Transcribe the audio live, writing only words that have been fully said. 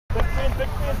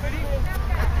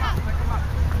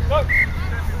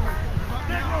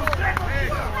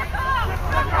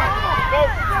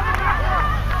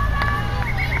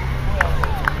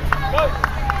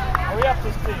Hurry up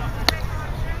this team.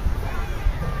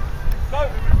 Go.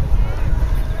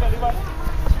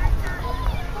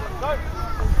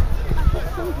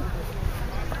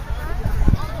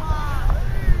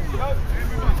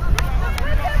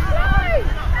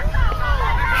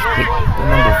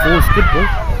 Number 4 is good, bro.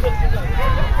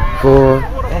 4.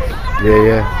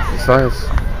 Yeah. Size.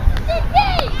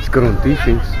 It's good on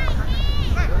defense.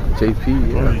 JP,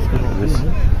 yeah. It's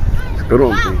good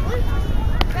on defense.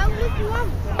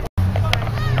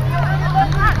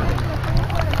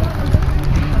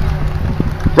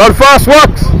 Run fast,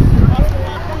 Wax!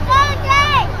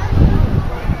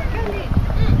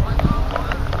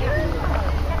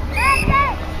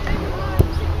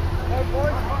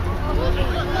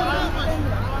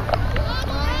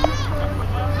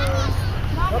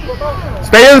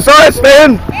 Stay inside, stay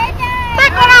in!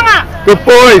 Good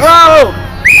boys! Back,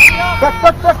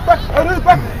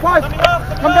 5!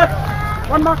 Come back!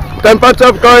 1 mark! Don't bunch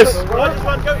up, guys! 1!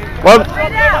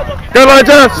 Go,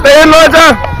 Elijah! Stay in,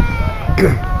 Elijah!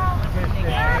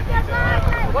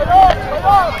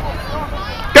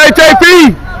 Go, JP!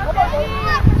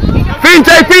 Fin,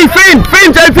 JP! Fin,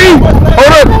 JP!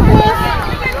 Hold up!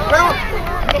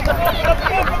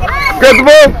 Grab the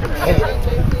ball!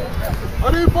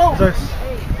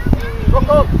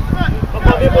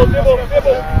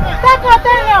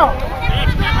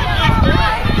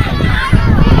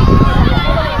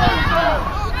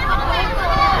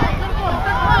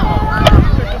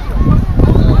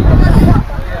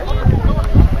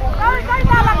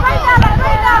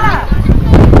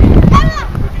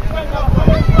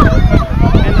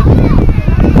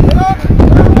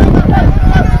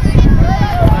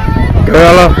 Go,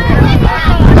 Ella.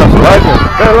 That's Elijah.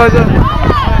 Go, Elijah.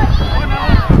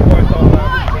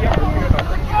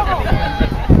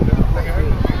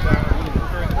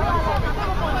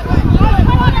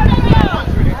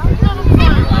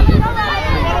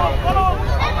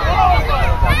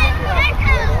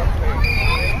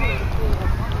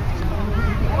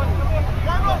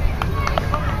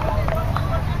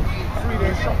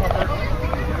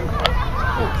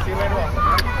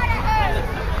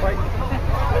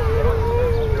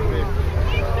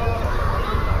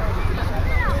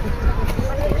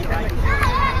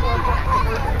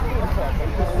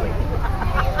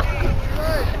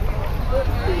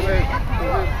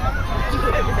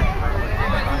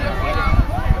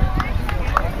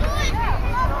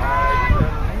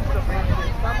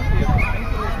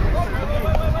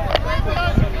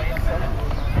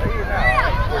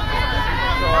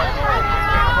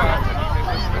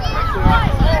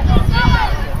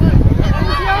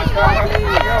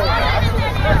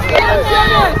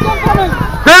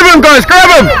 Grab him, guys, grab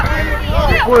him!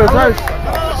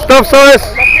 Stop, size!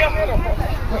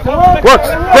 What?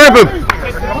 Grab him!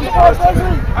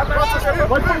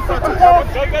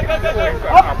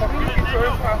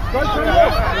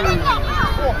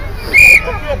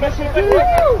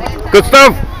 Good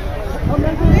stuff!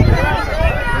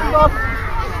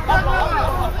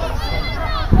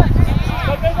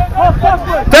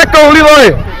 Tackle, Leroy!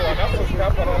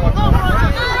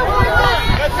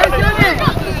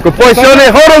 Good boy, Shirley.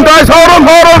 Hold on, guys. Hold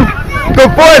on.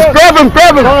 Good boys. Grab him.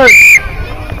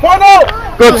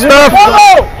 Good stuff.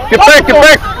 Get back.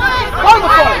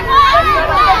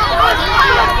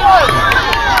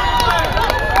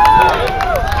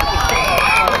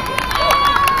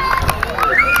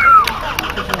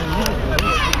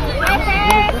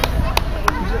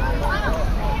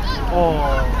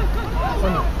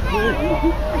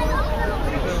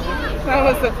 That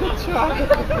was a good try.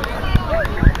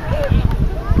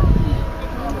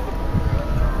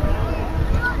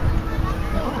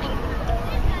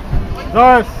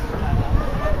 Nice.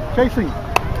 Chasing.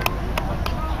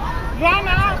 Run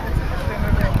out.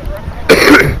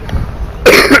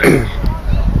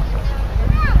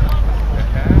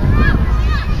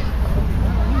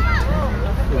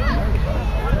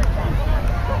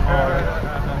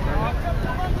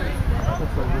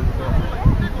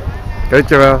 Good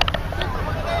job.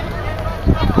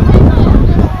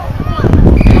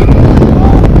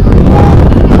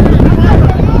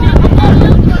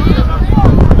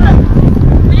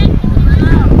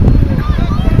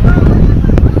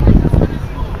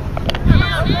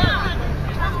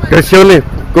 Go, Shirley.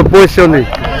 Good boy, Shirley.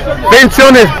 Fin,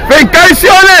 Shirley. Fin, go,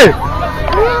 Shirley!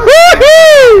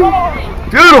 Woohoo!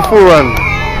 Beautiful run.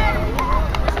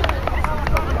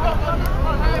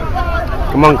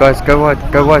 Come on, guys. Go wide.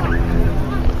 Go wide.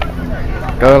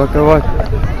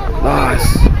 Nice.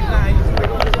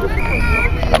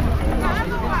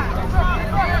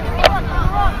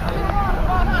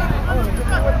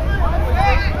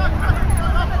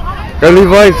 Go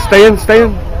Levi, stay in.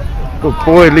 Good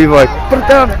boy Levi. Put it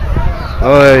down.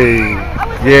 Oi,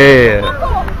 yeah.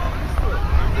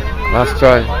 Last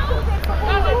try.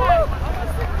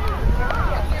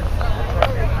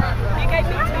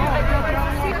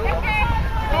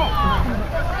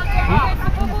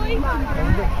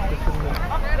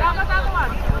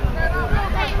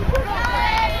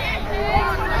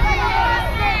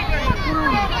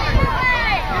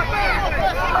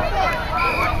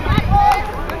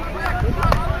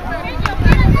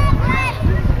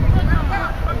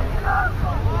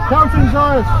 Counting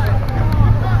Zion.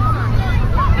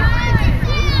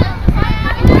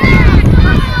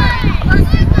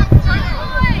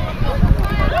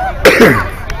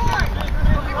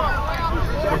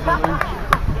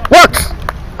 What?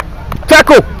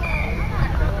 Tackle.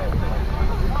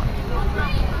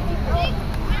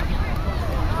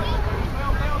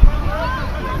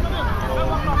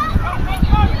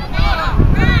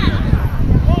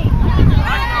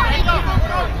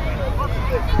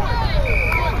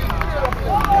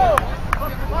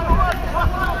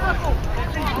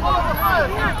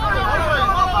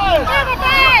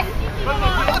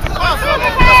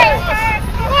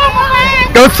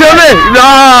 Go Sonny!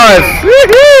 Nice!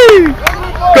 Woohoo!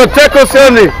 Go tackle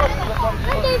Sonny!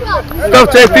 Stop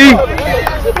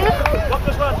JP!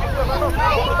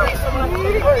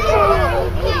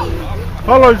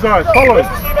 Follow Zion, follow.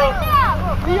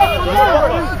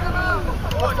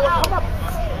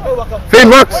 Feed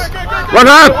works! Run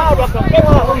hard!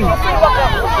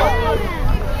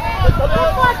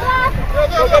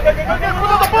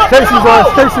 Chasing Zion,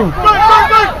 chasing.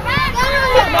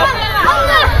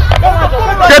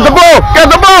 Get the ball! Get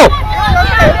the ball!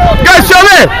 Go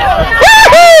Sonny!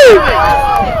 Woohoo!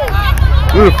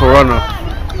 Beautiful runner.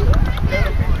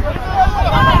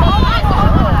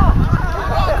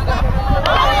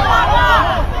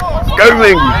 Go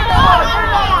Mingy!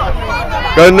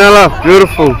 Go Nella!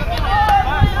 Beautiful!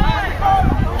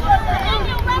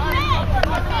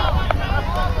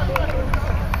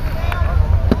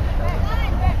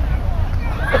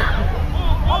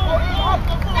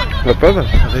 My brother,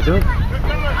 how's he doing?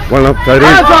 One up, tight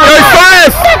end. Go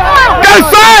fast! Go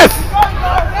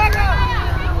fast!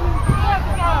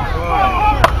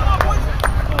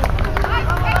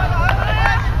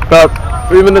 About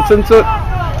 3 minutes into it?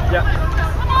 Yeah.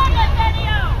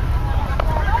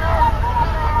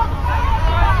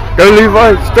 Go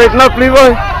Levi, straighten up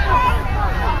Levi.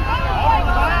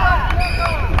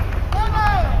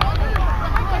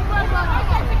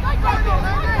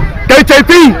 Go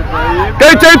JP! Go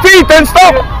JP, don't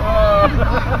stop!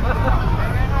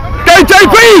 Go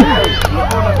JP!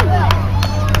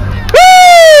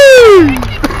 Woo!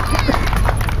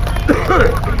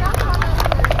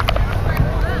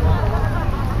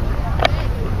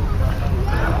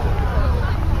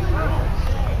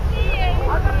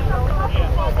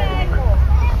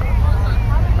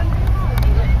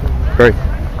 Great.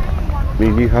 Me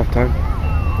and you half time.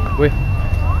 Where?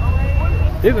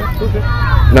 Yeah,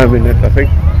 okay. 9 minutes, I think.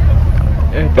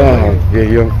 Yeah, Yeah,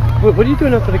 young. what are you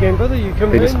doing after the game, brother? You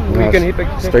coming in? Are you going to head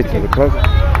back to straight to the club.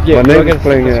 Yeah, my we're neighbour's gonna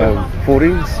playing focus on-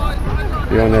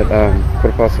 14s. You're on at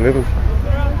 11:15.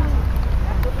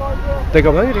 They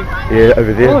got married? Yeah,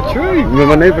 over there. Oh, true. Remember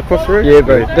my neighbour across the road? Yeah,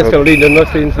 bro. That's going to lead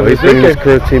nicely into Oh, the he's bringing his game.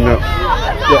 career team up.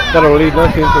 Yeah, that'll lead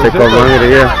nicely into the Take on Mangere,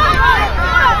 yeah.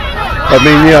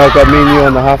 I've got me and you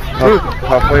on the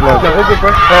halfway line. No, all good,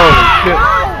 bro. Holy shit.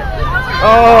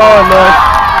 Oh, nice.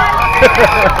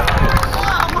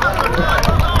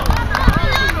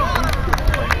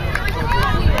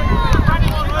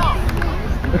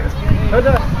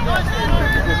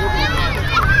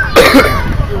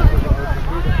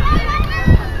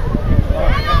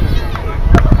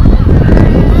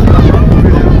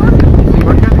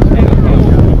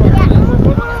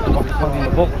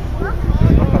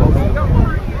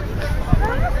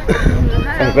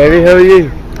 Hey baby, how are you?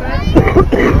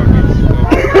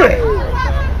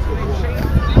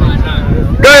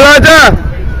 Go Elijah!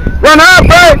 Run up,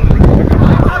 bro!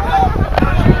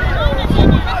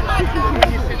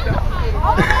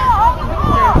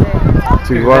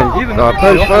 Two, one.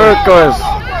 Play forward, guys.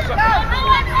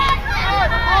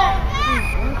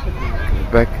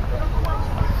 Back.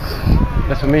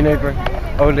 That's what me know, bro.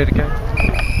 I would let it go.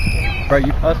 Bro,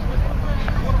 you pass.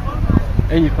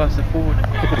 And you pass it forward.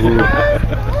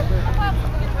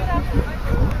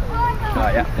 Oh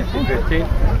yeah, that's your 15.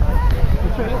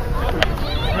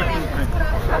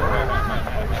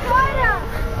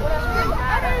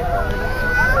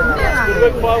 Good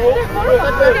work,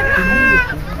 Firewall.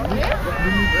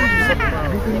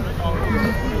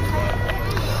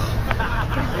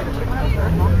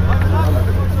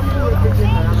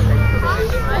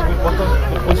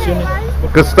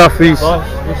 Good stuff, East.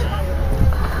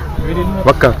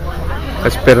 Waka.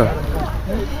 That's better.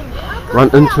 Run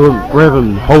into him, grab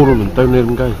him, hold him, and don't let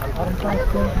him go.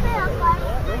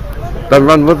 Don't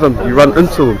run with him, you run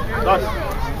into him.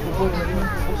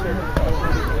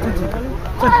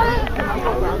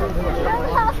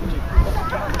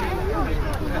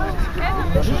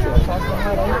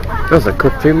 That was a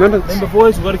quick 10 minutes. Remember,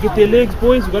 boys, we gotta get their legs,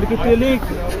 boys. We gotta get their legs.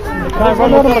 You can't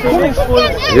run without their legs,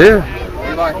 boys. Yeah.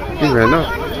 He ran up.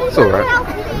 It's alright.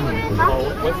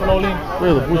 Wait for Nolan.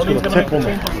 Yeah, the boys got a tap on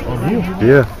you.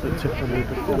 Yeah.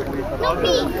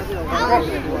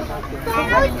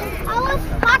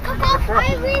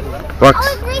 Bucks.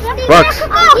 Bucks.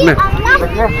 Come here.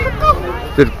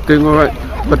 They're doing alright.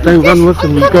 But don't run with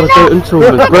him, you've got to go into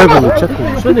him and grab him and check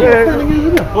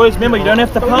him. Boys, remember, you don't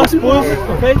have to pass, boys,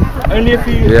 okay? Only if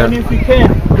you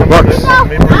can. Bucks.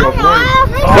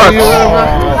 Bucks.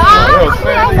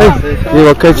 Hey, you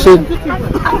okay, Sid?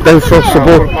 Don't force the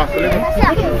ball.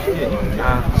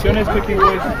 Sione's quickly,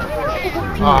 boys.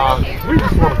 We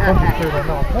just want to concentrate on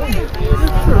our opponent.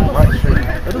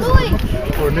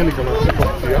 We're nearly going to tip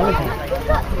off reality.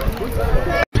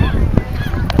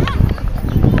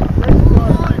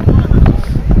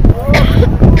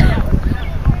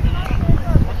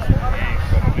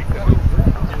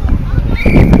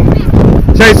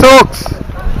 Chase Hawks.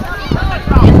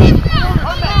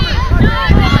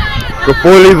 Good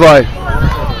boy, Levi.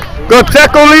 Good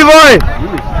tackle, Levi.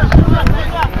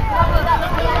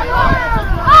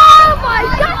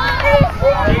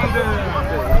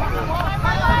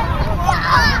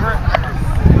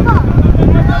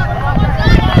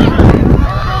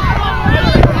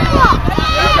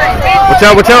 Watch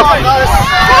out, watch out.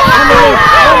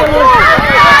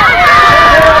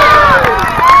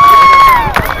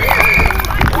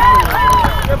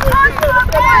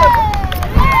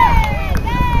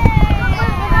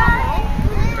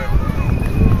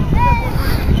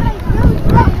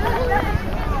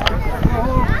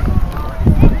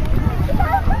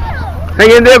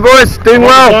 Hang in there, boys. Doing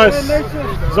well.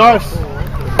 Zars.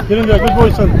 Get in there. Good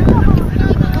boy, son.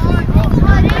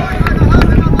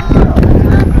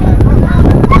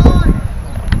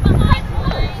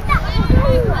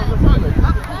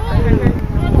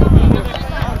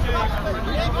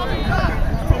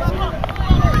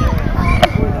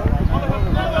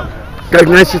 Go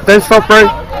Ignatius, don't stop, bro.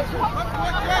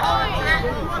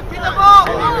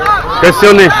 Go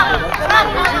Sione.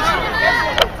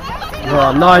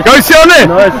 Oh, nice. Go Sione.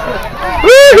 Nice.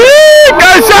 Woo-hoo! Go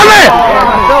Sione.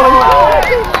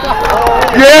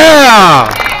 Yeah.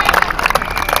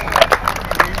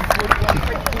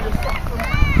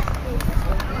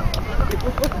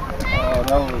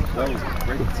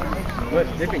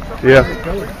 Yeah.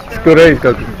 It's good, eh? He's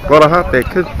got a heart there,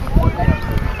 kid.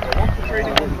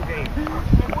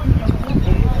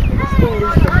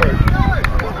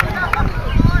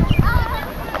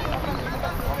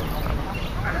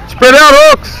 Spread out,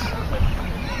 Hawks!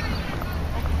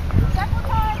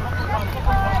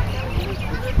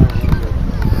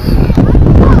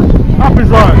 Up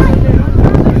his eyes.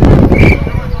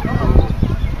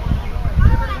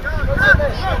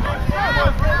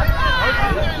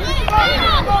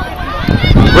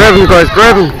 Grab him, guys,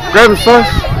 grab him. Grab him,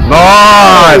 Sice.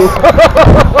 Nice!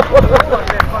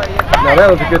 Now that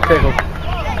was a good tackle.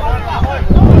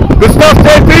 Good stuff,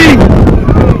 JP!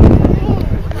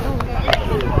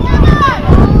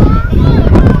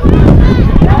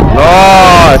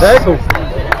 Nice! Tackle.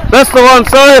 That's the one,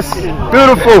 Sice!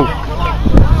 Beautiful!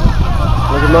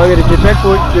 Look at Manga to get back,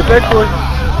 boy. Get back, boy.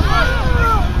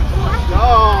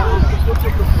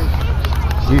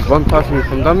 He's one passing me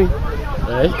from dummy.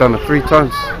 Hey? Done it 3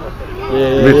 times.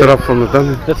 Yeah, Lit it up from the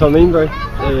dummy. That's what I mean, bro.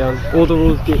 They, all the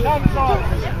rules get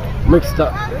mixed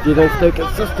up. You don't stay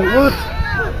consistent with it.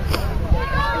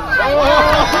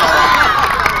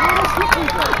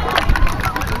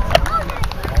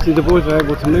 See, the boys are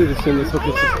able to move as soon as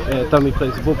dummy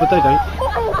plays the ball, but they don't.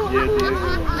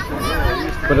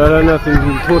 But I don't know if we've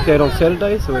been taught that on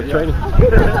Saturdays or at training.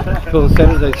 Because on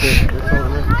Saturdays, they're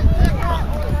holding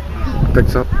back.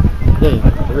 Picks up. Yeah,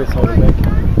 the rest holding back.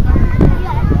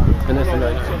 And that's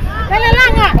amazing.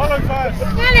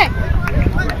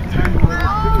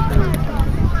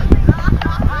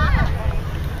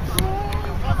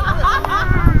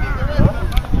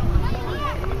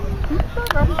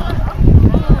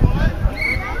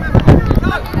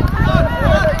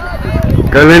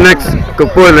 Go Lennox.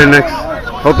 Good boy, Lennox.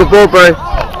 Hold the ball, bro.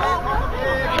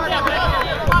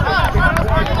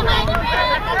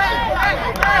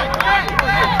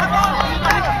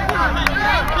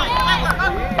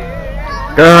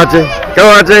 Go RJ. Go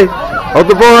RJ. Hold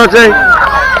the ball, RJ.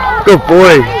 Good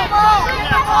boy.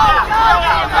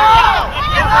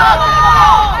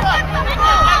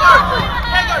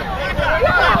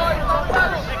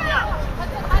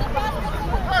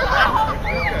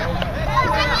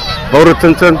 Hold it,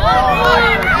 Tintin.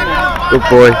 Good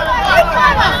boy.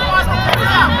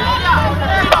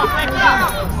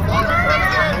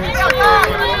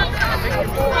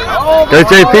 Go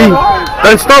JP.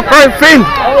 Don't stop, bro. Fin.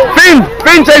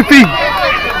 Fin JP.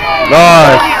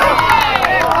 Nice.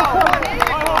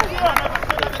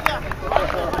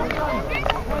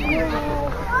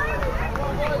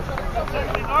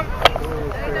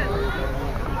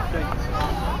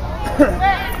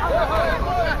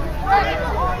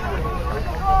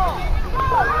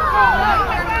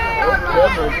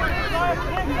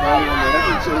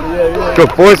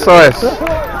 Good boy, Sias.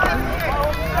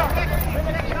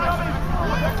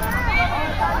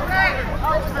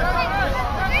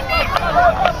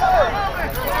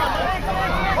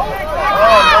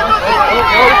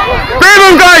 Beat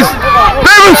him, guys!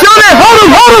 Beat him, shoot it! Hold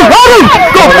him!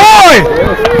 Good boy!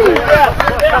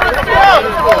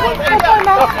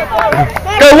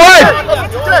 Go wide!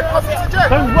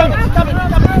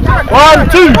 1,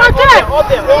 2!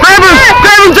 Grab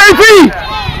him, JP!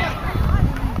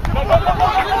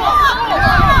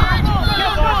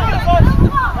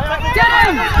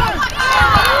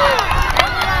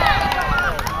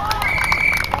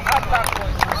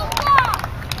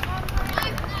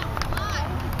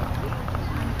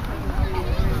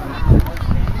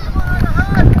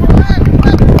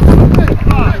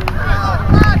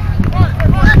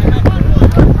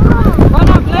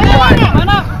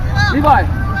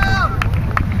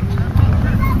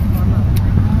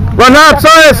 Run hard,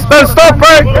 Sias! Don't stop,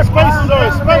 bro!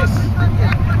 Space!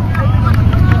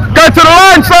 Go to the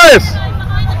line, Sias!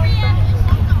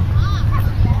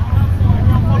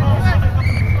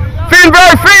 Fin, bro,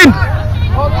 fin!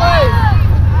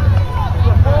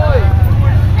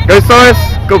 Go, Sias!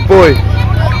 Good boy!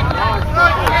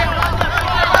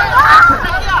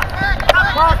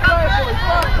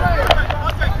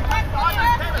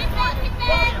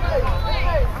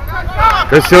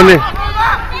 Go, Sione!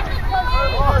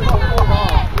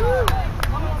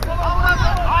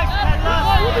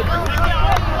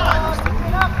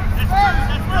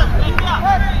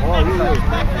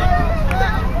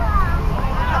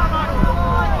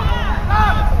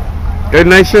 Go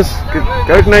Ignatius,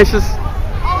 go Ignatius.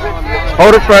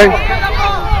 Hold it, Frank.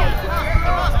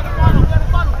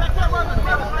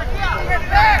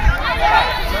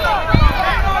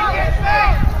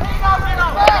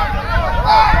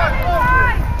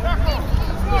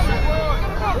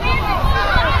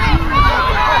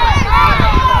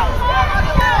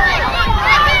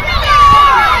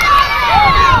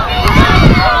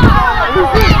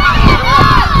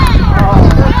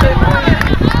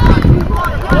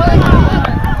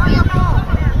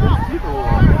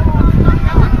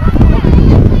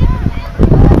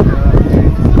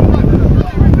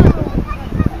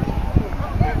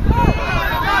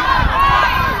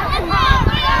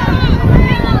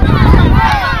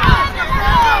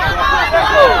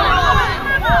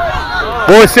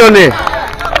 Boy, Sione.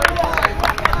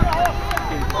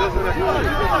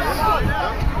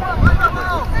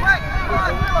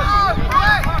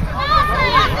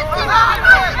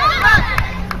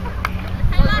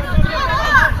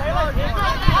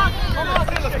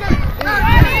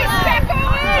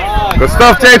 Good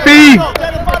stuff, JP.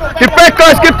 Get back,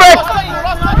 guys, get back.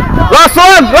 Last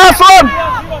one.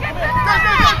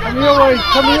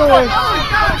 Come your way.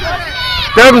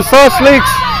 Devin, sauce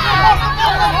leaks.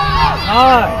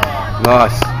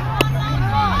 Nice.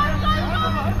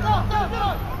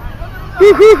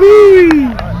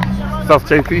 Stuff,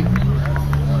 JP.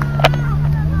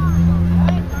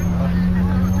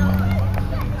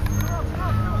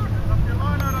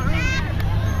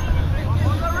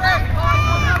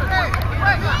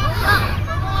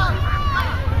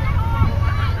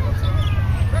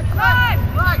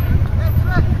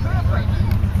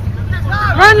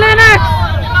 Run, Lennox!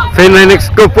 Finn Lennox,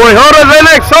 good boy. Hold it,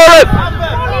 Lennox, hold it.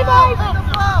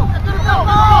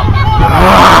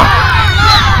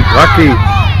 Lucky.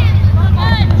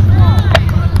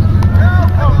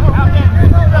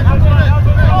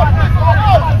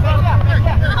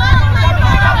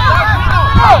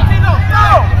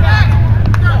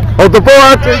 Hold the ball,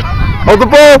 Andre. Hold the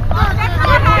ball.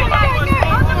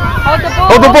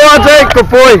 Hold the ball, Andre. Good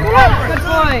boy.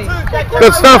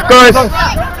 Good stuff, guys.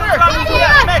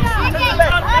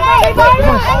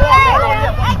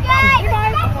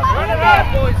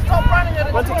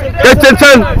 Get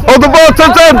Tintin. Hold the ball,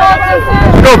 Tintin.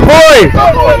 Good boy.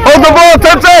 Hold the ball,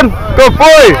 Tintin. Good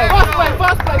boy.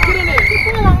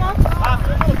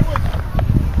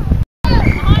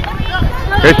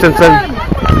 Christensen.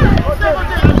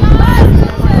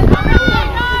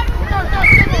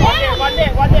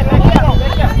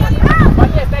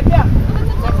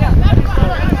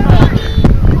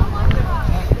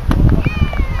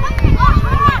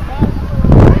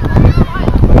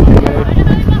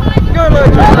 Go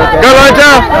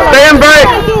Elijah! Stay in break!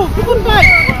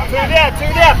 Two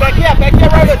there, back here,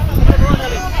 Robert.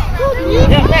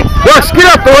 Works, get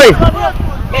out the way!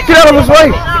 Get out of his way!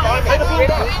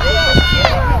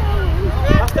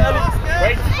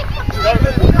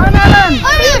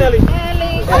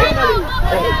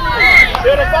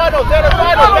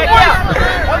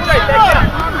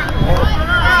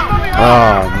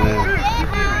 Oh man.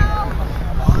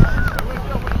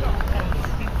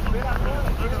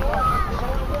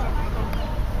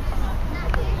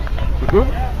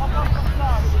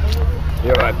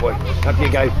 You're right, boy. Up you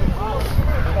go.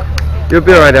 You'll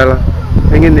be alright, Ella.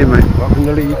 Hang in there, mate. Welcome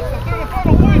to the lead.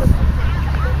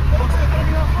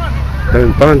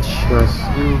 Don't bunch, guys.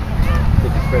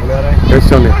 Get the spread out, eh? Go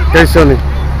Sonny. Go Sonny.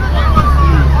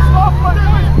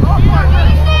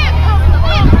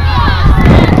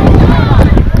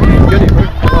 Good, bro.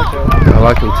 I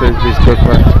like him too. He's good,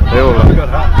 mate. They all like him.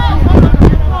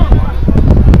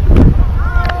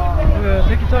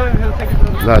 Take your time. Take your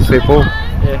time. Last step ball.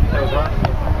 Yeah, that was right.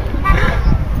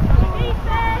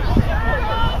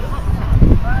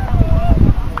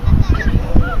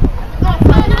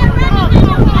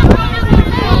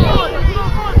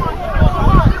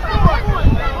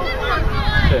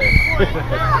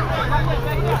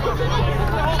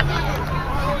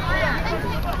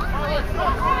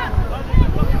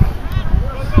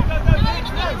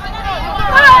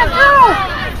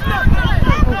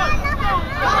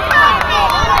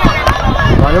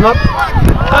 Line him up.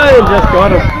 I just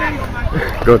got him.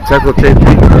 Good tackle, Ted.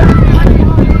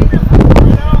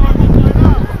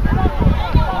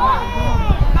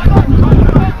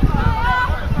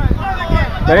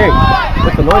 Dang,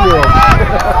 that's a 9-year-old.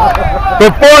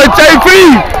 Good boy, JP!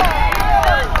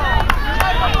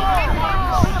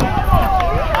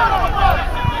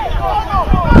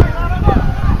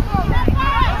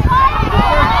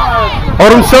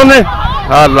 Hold him, Sonny.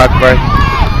 Hard luck, bro.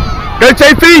 Go,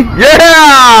 JP!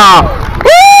 Yeah!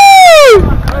 Woo!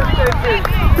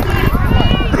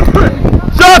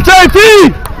 Shot, JP!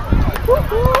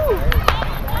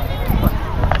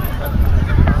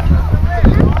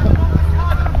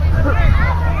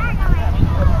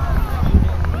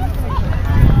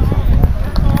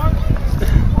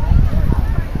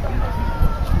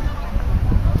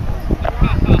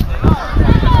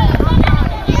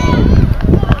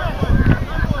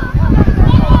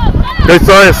 Go,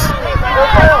 Sias!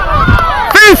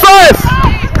 Sias!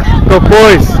 Good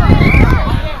boys!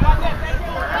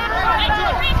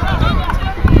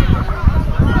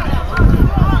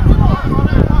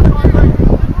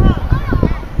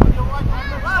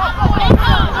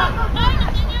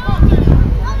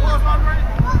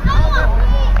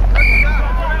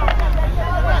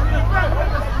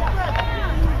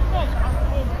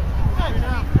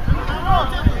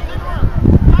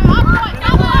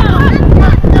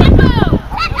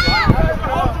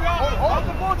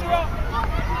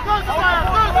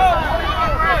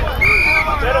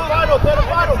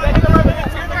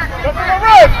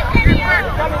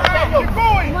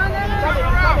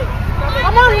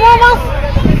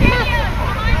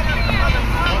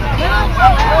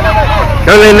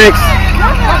 Go Lennox!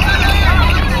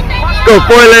 Go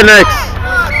boy Lennox!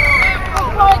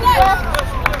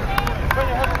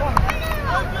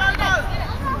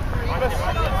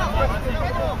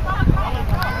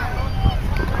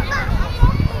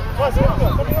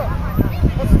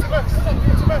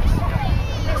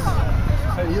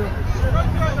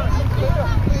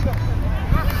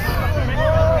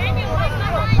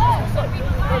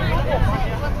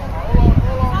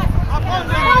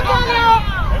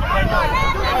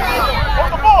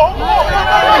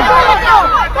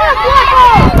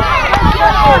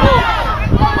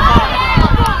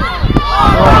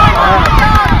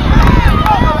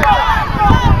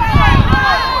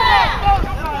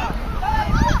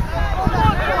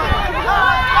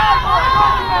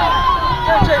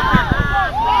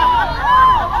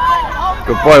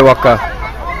 Good boy, Waka.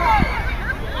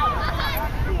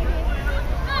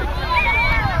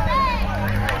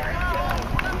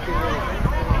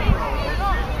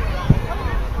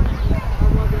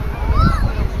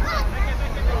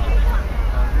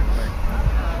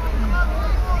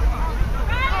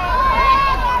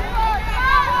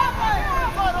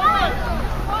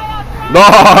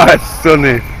 Nice,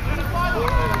 Sonny.